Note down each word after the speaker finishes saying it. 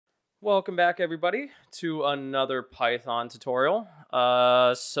Welcome back, everybody, to another Python tutorial.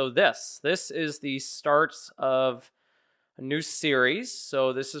 So this is the start of a new series.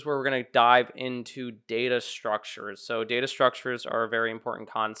 So this is where we're going to dive into data structures. So data structures are a very important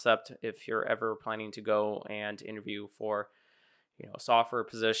concept if you're ever planning to go and interview for, a software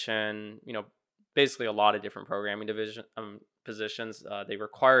position. Basically a lot of different programming positions. They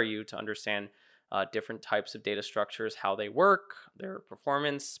require you to understand different types of data structures, how they work, their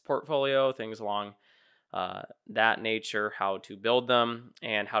performance portfolio, things along that nature, how to build them,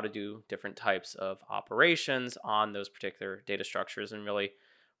 and how to do different types of operations on those particular data structures, and really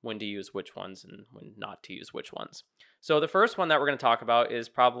when to use which ones and when not to use which ones. So the first one that we're going to talk about is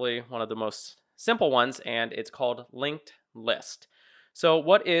probably one of the most simple ones, and it's called linked list. So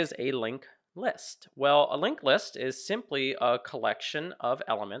what is a linked list? Well, a linked list is simply a collection of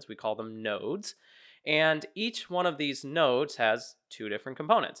elements. We call them nodes. And each one of these nodes has two different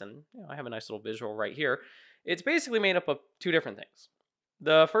components. And I have a nice little visual right here. It's basically made up of two different things.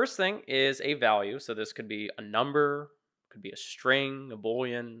 The first thing is a value. So this could be a number, could be a string, a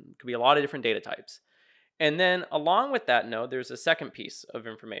boolean, could be a lot of different data types. And then along with that node, there's a second piece of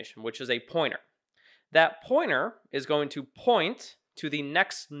information, which is a pointer. That pointer is going to point to the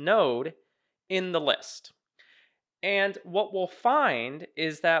next node in the list. And what we'll find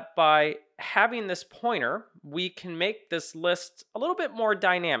is that by having this pointer, we can make this list a little bit more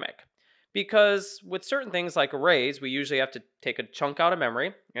dynamic. Because with certain things like arrays, we usually have to take a chunk out of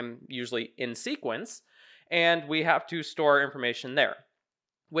memory, and usually in sequence, and we have to store information there.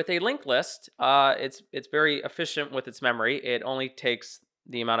 With a linked list, it's very efficient with its memory. It only takes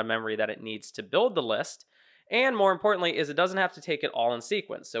the amount of memory that it needs to build the list. And more importantly is it doesn't have to take it all in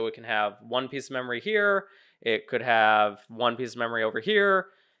sequence. So it can have one piece of memory here, it could have one piece of memory over here,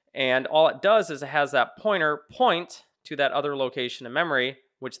 and all it does is it has that pointer point to that other location in memory,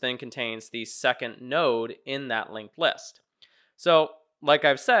 which then contains the second node in that linked list. So like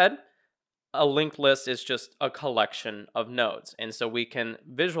I've said, a linked list is just a collection of nodes. And so we can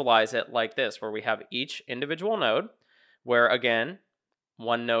visualize it like this, where we have each individual node, where again,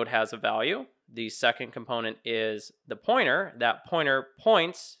 one node has a value. The second component is the pointer. That pointer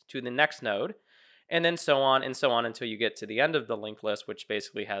points to the next node, and then so on until you get to the end of the linked list, which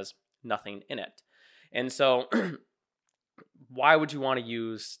basically has nothing in it. And so why would you want to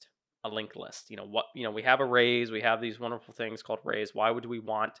use a linked list? We have arrays, we have these wonderful things called arrays. Why would we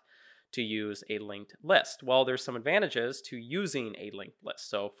want to use a linked list? Well, there's some advantages to using a linked list.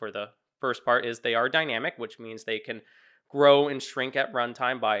 So for the first part is they are dynamic, which means they can grow and shrink at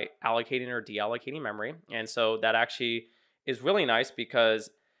runtime by allocating or deallocating memory. And so that actually is really nice because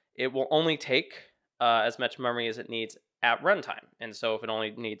it will only take as much memory as it needs at runtime. And so if it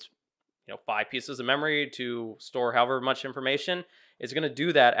only needs 5 pieces of memory to store however much information, it's going to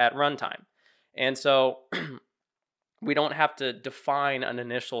do that at runtime. And so we don't have to define an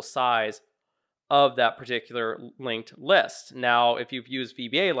initial size of that particular linked list. Now, if you've used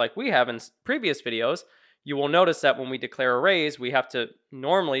VBA like we have in previous videos, you will notice that when we declare arrays, we have to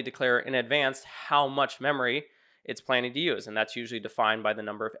normally declare in advance how much memory it's planning to use. And that's usually defined by the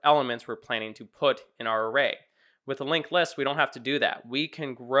number of elements we're planning to put in our array. With a linked list, we don't have to do that. We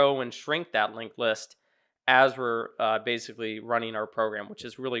can grow and shrink that linked list as we're basically running our program, which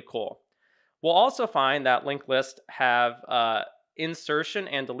is really cool. We'll also find that linked lists have insertion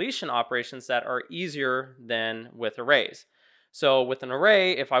and deletion operations that are easier than with arrays. So with an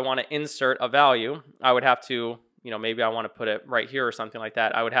array, if I want to insert a value, I would have to, maybe I want to put it right here or something like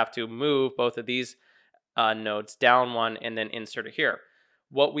that. I would have to move both of these nodes down one and then insert it here.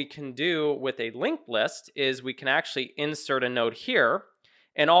 What we can do with a linked list is we can actually insert a node here,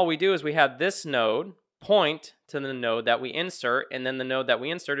 and all we do is we have this node point to the node that we insert, and then the node that we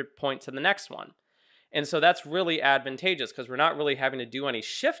inserted point to the next one. And so that's really advantageous because we're not really having to do any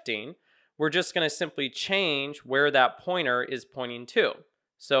shifting. We're just going to simply change where that pointer is pointing to.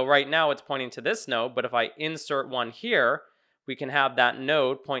 So right now it's pointing to this node, but if I insert one here, we can have that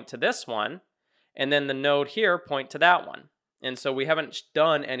node point to this one, and then the node here point to that one. And so we haven't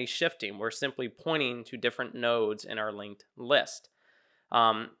done any shifting. We're simply pointing to different nodes in our linked list.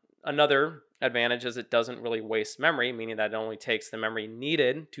 Another advantage is it doesn't really waste memory, meaning that it only takes the memory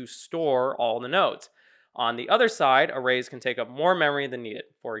needed to store all the nodes. On the other side, arrays can take up more memory than needed.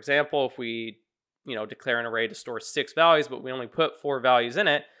 For example, if we declare an array to store 6 values, but we only put 4 values in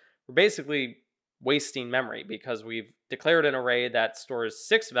it, we're basically wasting memory because we've declared an array that stores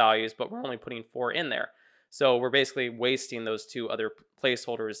 6 values, but we're only putting 4 in there. So we're basically wasting those 2 other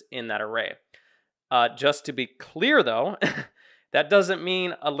placeholders in that array. Just to be clear though, That doesn't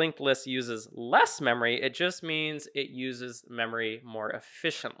mean a linked list uses less memory. It just means it uses memory more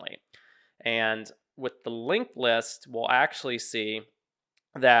efficiently. And with the linked list, we'll actually see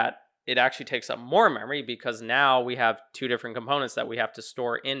that it actually takes up more memory because now we have two different components that we have to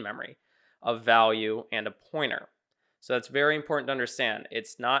store in memory, a value and a pointer. So that's very important to understand.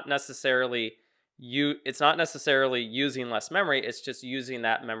 It's not necessarily using less memory, it's just using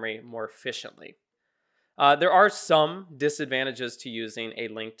that memory more efficiently. There are some disadvantages to using a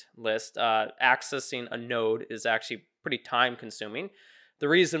linked list. Accessing a node is actually pretty time consuming. The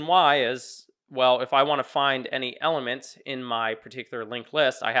reason why is, well, if I want to find any element in my particular linked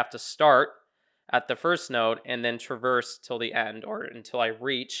list, I have to start at the first node and then traverse till the end or until I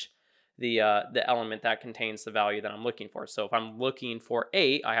reach the element that contains the value that I'm looking for. So if I'm looking for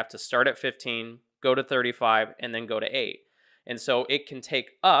 8, I have to start at 15, go to 35, and then go to 8. And so it can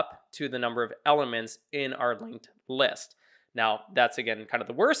take up to the number of elements in our linked list. Now, that's again kind of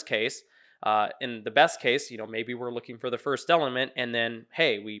the worst case. In the best case, maybe we're looking for the first element and then,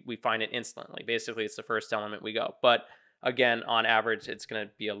 hey, we find it instantly. Basically, it's the first element we go. But again, on average, it's going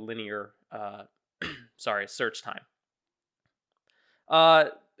to be a linear, search time.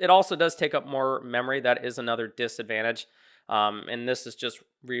 It also does take up more memory. That is another disadvantage. And this is just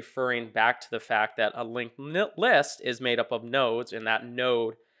referring back to the fact that a linked list is made up of nodes, and that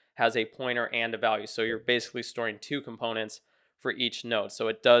node has a pointer and a value. So you're basically storing two components for each node. So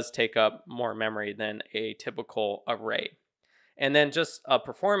it does take up more memory than a typical array. And then just a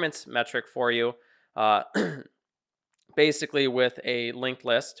performance metric for you. Basically, with a linked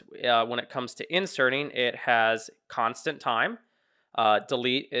list, when it comes to inserting, it has constant time.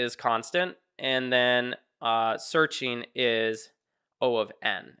 Delete is constant. And then searching is O of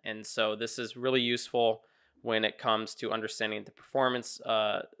n. And so this is really useful when it comes to understanding the performance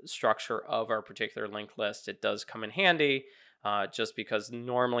structure of our particular linked list. It does come in handy just because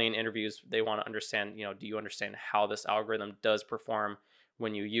normally in interviews they want to understand, do you understand how this algorithm does perform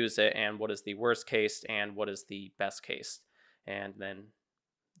when you use it, and what is the worst case and what is the best case? And then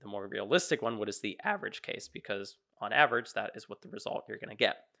the more realistic one, what is the average case? Because on average, that is what the result you're going to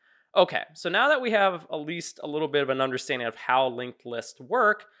get. Okay, so now that we have at least a little bit of an understanding of how linked lists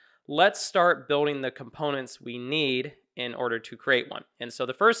work, let's start building the components we need in order to create one. And so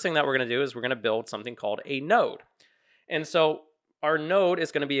the first thing that we're going to do is we're going to build something called a node. And so our node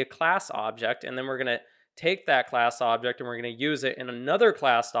is going to be a class object, and then we're going to take that class object and we're going to use it in another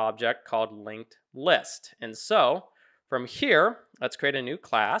class object called linked list. And so from here, let's create a new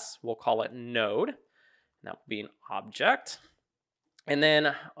class. We'll call it node. And that will be an object. And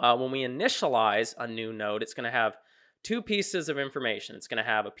then when we initialize a new node, it's going to have two pieces of information. It's going to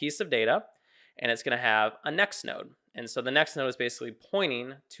have a piece of data, and it's going to have a next node. And so the next node is basically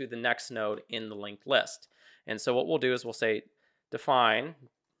pointing to the next node in the linked list. And so what we'll do is we'll say define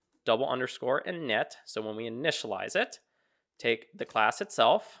double underscore init. So when we initialize it, take the class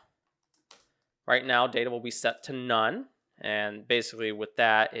itself. Right now, data will be set to none. And basically with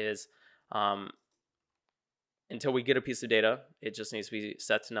that is until we get a piece of data, it just needs to be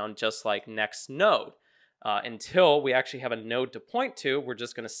set to none, just like next node. Until we actually have a node to point to, we're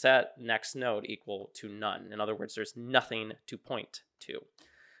just going to set next node equal to none. In other words, there's nothing to point to.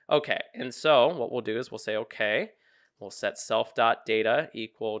 Okay, and so what we'll do is we'll say, okay, we'll set self.data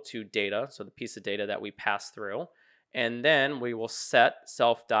equal to data, so the piece of data that we pass through. And then we will set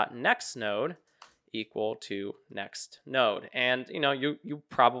self.nextNode equal to next node. And you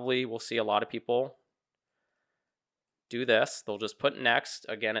probably will see a lot of people do this. They'll just put next.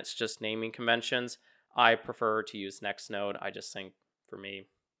 Again, it's just naming conventions. I prefer to use next node. I just think for me,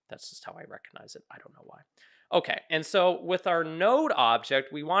 that's just how I recognize it. I don't know why. Okay, and so with our node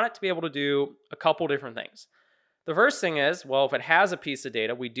object, we want it to be able to do a couple different things. The first thing is, well, if it has a piece of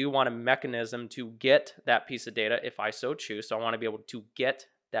data, we do want a mechanism to get that piece of data if I so choose. So I want to be able to get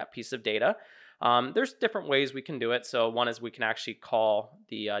that piece of data. There's different ways we can do it. So one is we can actually call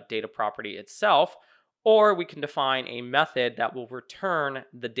the data property itself, or we can define a method that will return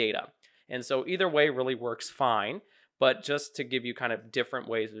the data. And so either way really works fine. But just to give you kind of different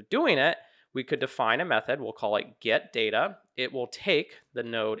ways of doing it, we could define a method. We'll call it getData. It will take the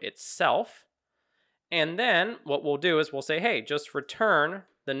node itself. And then what we'll do is we'll say, hey, just return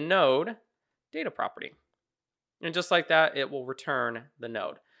the node data property. And just like that, it will return the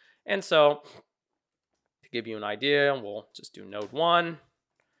node. And so to give you an idea, we'll just do node 1, and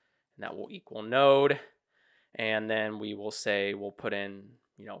that will equal node. And then we will say, we'll put in,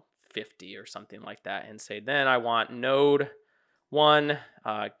 50 or something like that, and say, then I want node 1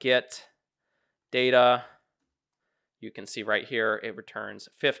 get data. You can see right here, it returns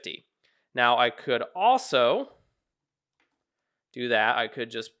 50. Now I could also do that. I could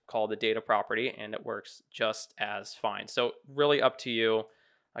just call the data property and it works just as fine. So really up to you.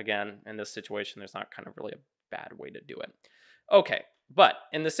 Again, in this situation, there's not kind of really a bad way to do it. Okay, but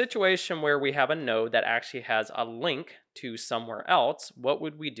in the situation where we have a node that actually has a link to somewhere else, what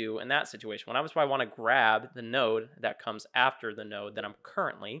would we do in that situation? Well, that's why I want to grab the node that comes after the node that I'm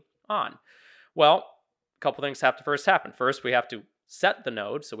currently on. Well, a couple things have to first happen. First, we have to set the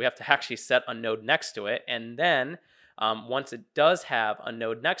node. So we have to actually set a node next to it. And then once it does have a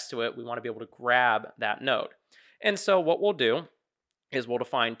node next to it, we want to be able to grab that node. And so what we'll do is we'll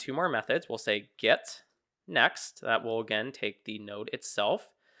define two more methods. We'll say get next. That will again take the node itself.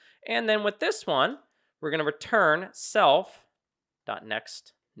 And then with this one, we're going to return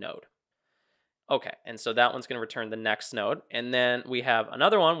self.next node. Okay, and so that one's going to return the next node. And then we have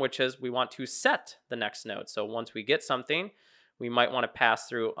another one, which is we want to set the next node. So once we get something, we might want to pass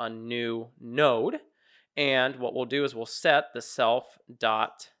through a new node. And what we'll do is we'll set the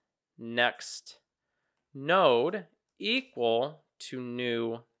self.next node equal to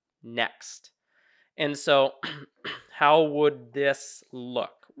new next. And so how would this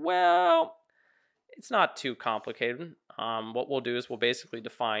look? Well, it's not too complicated. What we'll do is we'll basically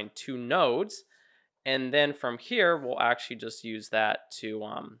define two nodes. And then from here, we'll actually just use that to,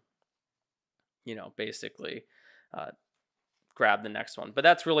 basically grab the next one. But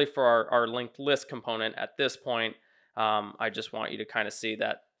that's really for our linked list component at this point. I just want you to kind of see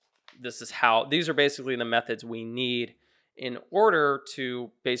that these are basically the methods we need in order to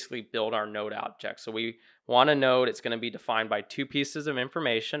basically build our node object. So we want a node. It's going to be defined by two pieces of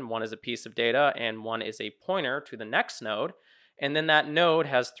information. One is a piece of data and one is a pointer to the next node. And then that node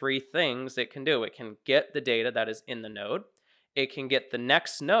has three things it can do. It can get the data that is in the node. It can get the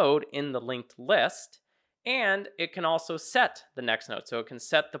next node in the linked list. And it can also set the next node. So it can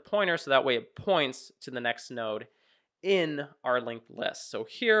set the pointer so that way it points to the next node in our linked list. So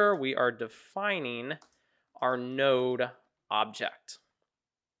here we are defining our node object.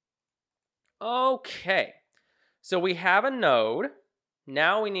 Okay, so we have a node.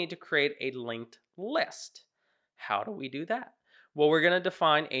 Now we need to create a linked list. How do we do that? Well, we're going to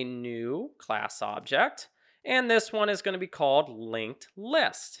define a new class object, and this one is going to be called linked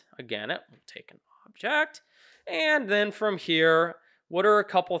list. Again, it will take an object, and then from here, what are a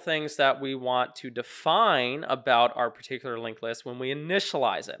couple things that we want to define about our particular linked list when we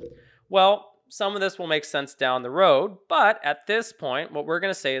initialize it? Well, some of this will make sense down the road, but at this point, what we're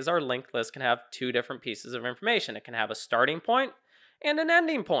going to say is our linked list can have two different pieces of information. It can have a starting point and an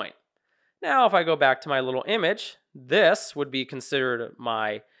ending point. Now, if I go back to my little image, this would be considered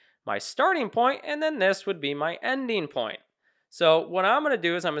my starting point, and then this would be my ending point. So what I'm going to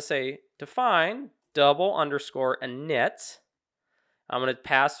do is I'm going to say define double underscore init. I'm going to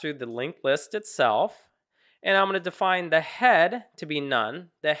pass through the linked list itself. And I'm going to define the head to be none.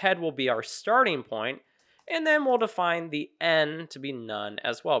 The head will be our starting point. And then we'll define the end to be none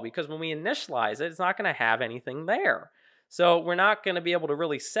as well. Because when we initialize it, it's not going to have anything there. So we're not going to be able to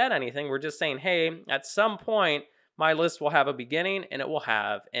really set anything. We're just saying, hey, at some point, my list will have a beginning and it will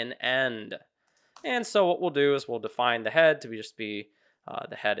have an end. And so what we'll do is we'll define the head to just be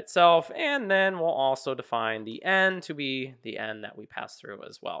the head itself. And then we'll also define the end to be the end that we pass through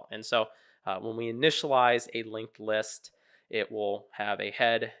as well. And so when we initialize a linked list, it will have a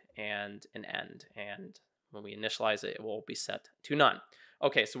head and an end. And when we initialize it, it will be set to none.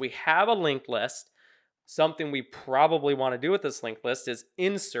 Okay, so we have a linked list. Something we probably want to do with this linked list is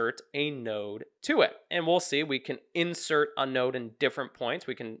insert a node to it. And we'll see we can insert a node in different points.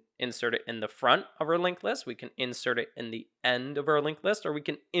 We can insert it in the front of our linked list. We can insert it in the end of our linked list, or we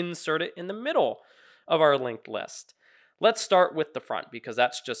can insert it in the middle of our linked list. Let's start with the front because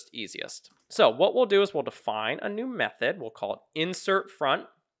that's just easiest. So what we'll do is we'll define a new method. We'll call it insert front.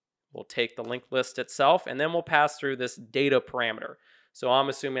 We'll take the linked list itself, and then we'll pass through this data parameter. So I'm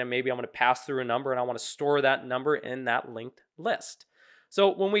assuming maybe I'm going to pass through a number and I want to store that number in that linked list.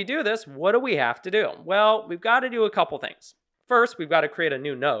 So when we do this, what do we have to do? Well, we've got to do a couple things. First, we've got to create a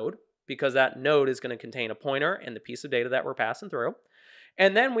new node because that node is going to contain a pointer and the piece of data that we're passing through.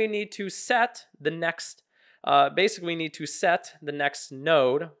 And then we need to set the next, we need to set the next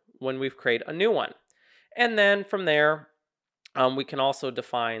node when we've created a new one. And then from there, we can also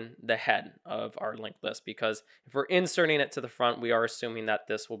define the head of our linked list because if we're inserting it to the front, we are assuming that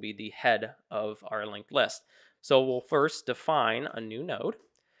this will be the head of our linked list. So we'll first define a new node,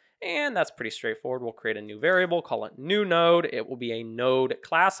 and that's pretty straightforward. We'll create a new variable, call it new node. It will be a node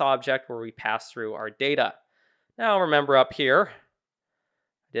class object where we pass through our data. Now remember up here,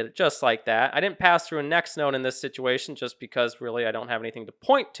 I did it just like that. I didn't pass through a next node in this situation just because really I don't have anything to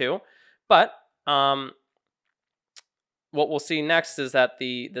point to, but what we'll see next is that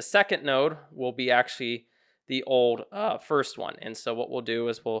the second node will be actually the old first one. And so what we'll do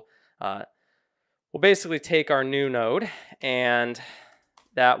is we'll basically take our new node, and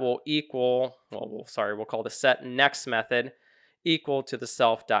that will equal, we'll call the set next method equal to the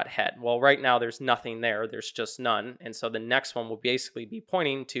self.head. Well, right now there's nothing there. There's just none. And so the next one will basically be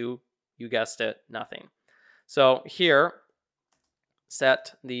pointing to, you guessed it, nothing. So here,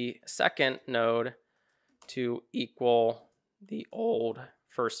 set the second node to equal the old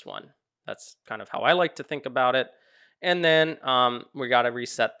first one. That's kind of how I like to think about it. And then we got to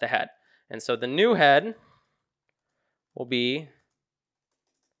reset the head. And so the new head will be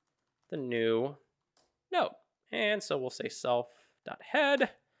the new node. And so we'll say self.head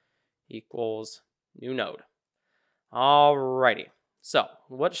equals new node. Alrighty. So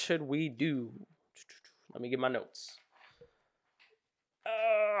what should we do? Let me get my notes.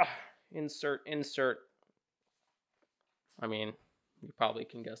 Insert. I mean, you probably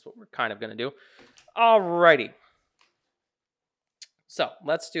can guess what we're kind of going to do. Alrighty. So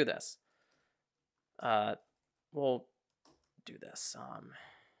let's do this. We'll do this. I'm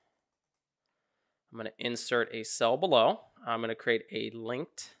going to insert a cell below. I'm going to create a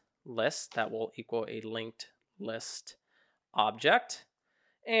linked list that will equal a linked list object.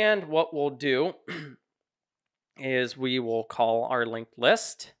 And what we'll do is we will call our linked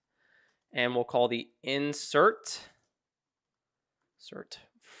list, and we'll call the insert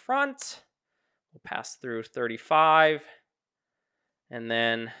front. We'll pass through 35, and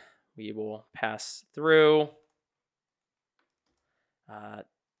then we will pass through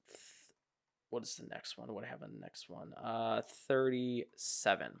what is the next one? What do I have on the next one?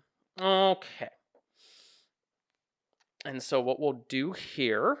 37. Okay. And so what we'll do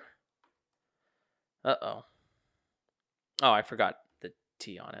here, oh, I forgot the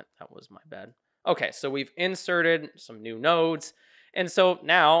T on it. That was my bad. Okay, so we've inserted some new nodes. And so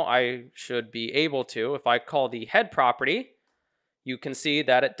now I should be able to, if I call the head property, you can see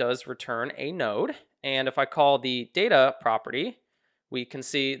that it does return a node. And if I call the data property, we can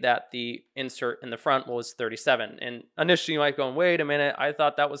see that the insert in the front was 37. And initially you might go, wait a minute, I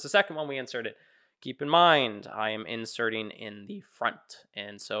thought that was the second one we inserted. Keep in mind, I am inserting in the front.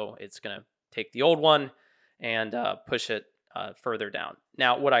 And so it's going to take the old one and push it further down.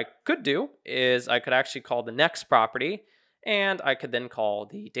 Now, what I could do is I could actually call the next property, and I could then call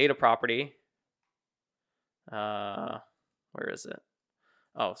the data property. Where is it?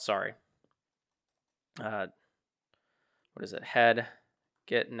 Oh, sorry. What is it? Head,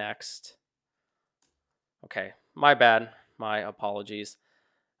 get next. Okay, my bad. My apologies.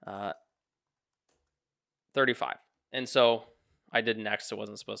 35. And so I did next. It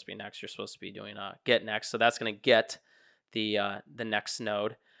wasn't supposed to be next. You're supposed to be doing get next. So that's going to get the next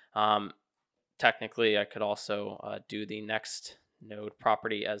node. Technically, I could also do the next node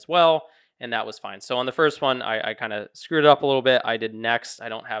property as well, and that was fine. So on the first one, I kind of screwed it up a little bit. I did next. I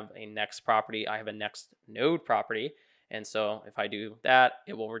don't have a next property. I have a next node property. And so if I do that,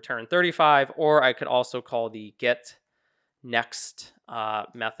 it will return 35, or I could also call the get next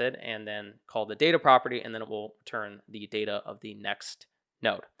method and then call the data property, and then it will return the data of the next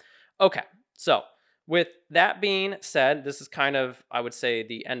node. Okay, so with that being said, this is kind of, I would say,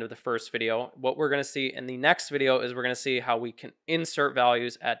 the end of the first video. What we're going to see in the next video is we're going to see how we can insert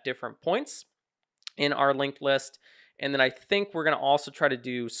values at different points in our linked list. And then I think we're going to also try to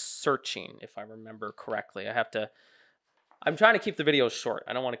do searching, if I remember correctly. I'm trying to keep the videos short.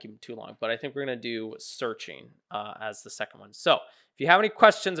 I don't want to keep them too long, but I think we're going to do searching as the second one. So if you have any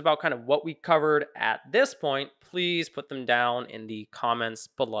questions about kind of what we covered at this point, please put them down in the comments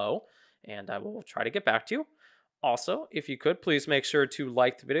below, and I will try to get back to you. Also, if you could, please make sure to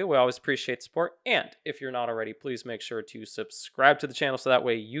like the video. We always appreciate support. And if you're not already, please make sure to subscribe to the channel so that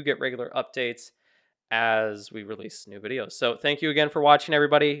way you get regular updates as we release new videos. So thank you again for watching,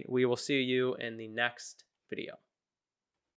 everybody. We will see you in the next video.